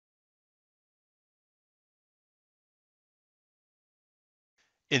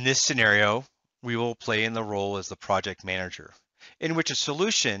In this scenario, we will play in the role as the project manager, in which a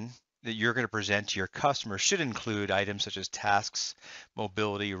solution that you're going to present to your customer should include items such as tasks,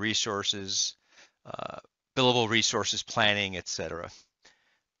 mobility, resources, uh, billable resources planning, etc.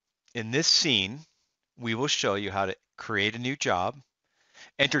 In this scene, we will show you how to create a new job,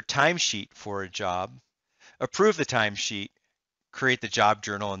 enter timesheet for a job, approve the timesheet, create the job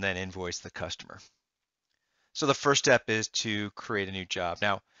journal, and then invoice the customer. So the first step is to create a new job.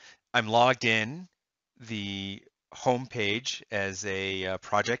 Now, I'm logged in the home page as a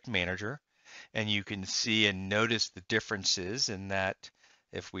project manager, and you can see and notice the differences in that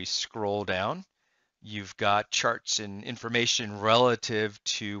if we scroll down, you've got charts and information relative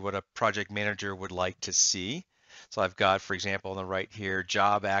to what a project manager would like to see. So I've got, for example, on the right here,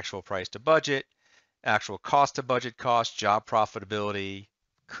 job actual price to budget, actual cost to budget cost, job profitability,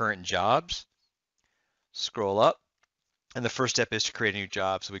 current jobs. Scroll up, and the first step is to create a new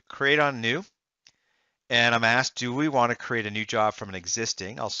job. So we create on new, and I'm asked, do we want to create a new job from an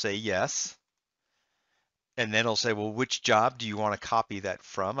existing? I'll say yes. And then it'll say, well, which job do you want to copy that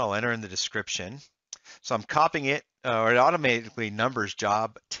from? I'll enter in the description. So I'm copying it, or it automatically numbers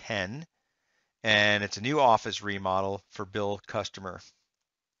job 10, and it's a new office remodel for Bill Customer.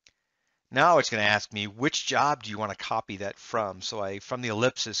 Now it's going to ask me, which job do you want to copy that from? So I, from the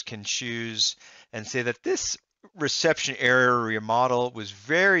ellipsis, can choose and say that this reception area remodel was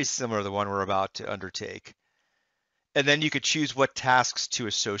very similar to the one we're about to undertake. And then you could choose what tasks to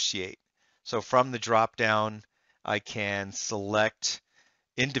associate. So from the drop down, I can select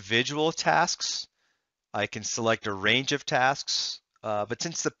individual tasks. I can select a range of tasks. But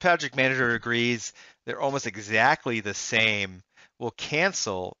since the project manager agrees they're almost exactly the same, we'll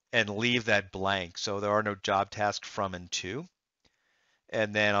cancel and leave that blank. So there are no job tasks from and to.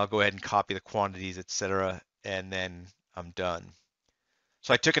 And then I'll go ahead and copy the quantities, etc. And then I'm done.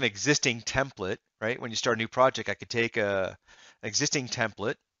 So I took an existing template, right? When you start a new project, I could take an existing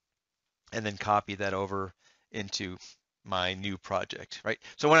template and then copy that over into my new project, right?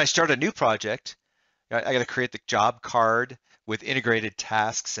 So when I start a new project, I got to create the job card with integrated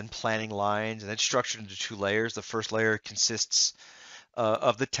tasks and planning lines, and it's structured into 2 layers. The first layer consists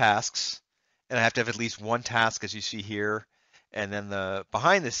of the tasks, and I have to have at least one task, as you see here. And then the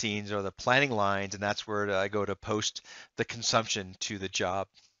behind the scenes are the planning lines, and that's where I go to post the consumption to the job.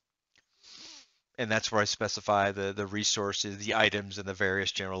 And that's where I specify the resources, the items, and the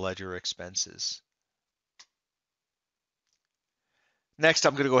various general ledger expenses. Next,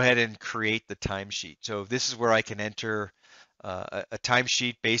 I'm going to go ahead and create the timesheet. So this is where I can enter a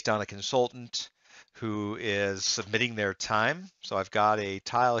timesheet based on a consultant who is submitting their time. So I've got a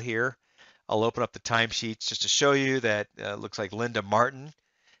tile here. I'll open up the timesheets just to show you that looks like Linda Martin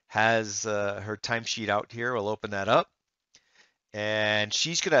has her timesheet out here. We'll open that up. And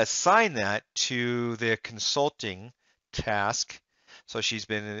she's going to assign that to the consulting task. So she's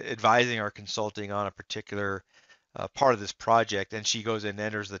been advising our consulting on a particular part of this project, and she goes and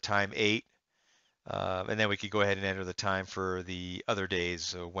enters the time 8, and then we could go ahead and enter the time for the other days,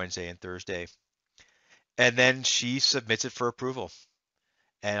 so Wednesday and Thursday. And then she submits it for approval.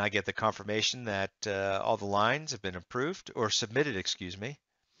 And I get the confirmation that all the lines have been approved, or submitted, excuse me.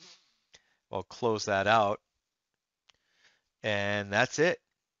 I'll close that out. And that's it.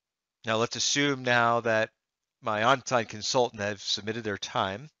 Now let's assume now that my on-site consultant has submitted their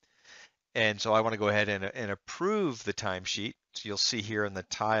time. And so I want to go ahead and approve the timesheet. So you'll see here in the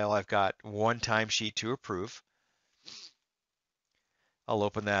tile, I've got one timesheet to approve. I'll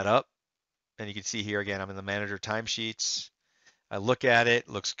open that up. And you can see here again, I'm in the manager timesheets. I look at it,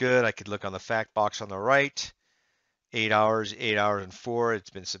 looks good. I could look on the fact box on the right. 8 hours, 8 hours and 4.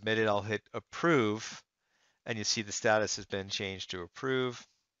 It's been submitted. I'll hit approve. And you see the status has been changed to approve.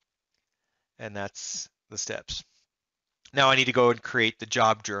 And that's the steps. Now I need to go and create the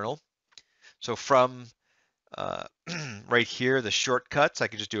job journal. So from right here, the shortcuts, I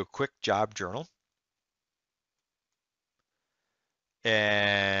can just do a quick job journal.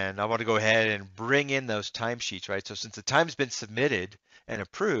 And I want to go ahead and bring in those timesheets, right? So since the time's been submitted and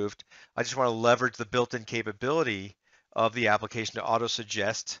approved, I just want to leverage the built-in capability of the application to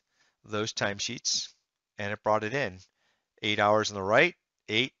auto-suggest those timesheets. And it brought it in. 8 hours on the right,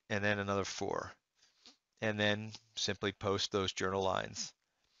 8, and then another 4. And then simply post those journal lines.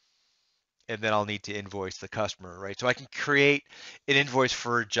 And then I'll need to invoice the customer, right? So I can create an invoice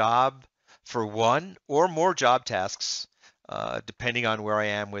for a job for one or more job tasks, depending on where I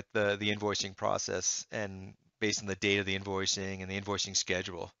am with the invoicing process and based on the date of the invoicing and the invoicing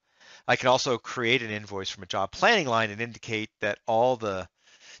schedule. I can also create an invoice from a job planning line and indicate that all the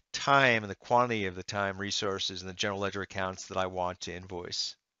time and the quantity of the time, resources, and the general ledger accounts that I want to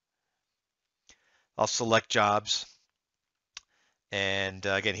invoice. I'll select jobs. And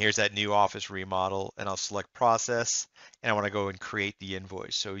again, here's that new office remodel, and I'll select process, and I want to go and create the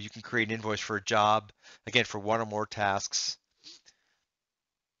invoice. So you can create an invoice for a job, again, for one or more tasks.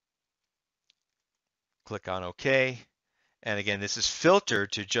 Click on OK. And again, this is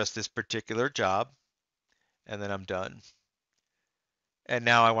filtered to just this particular job, and then I'm done. And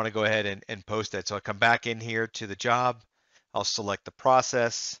now I want to go ahead and post that. So I come back in here to the job, I'll select the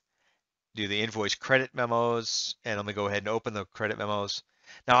process, do the invoice credit memos, and I'm gonna go ahead and open the credit memos.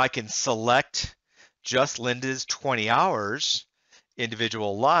 Now I can select just Linda's 20 hours,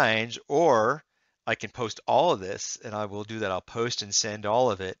 individual lines, or I can post all of this, and I will do that. I'll post and send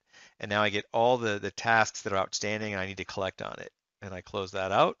all of it, and now I get all the tasks that are outstanding, and I need to collect on it. And I close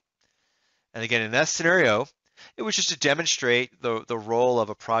that out. And again, in that scenario, it was just to demonstrate the role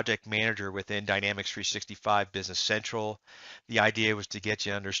of a project manager within Dynamics 365 Business Central. The idea was to get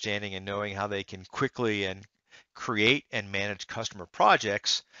you understanding and knowing how they can quickly and create and manage customer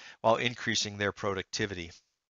projects while increasing their productivity.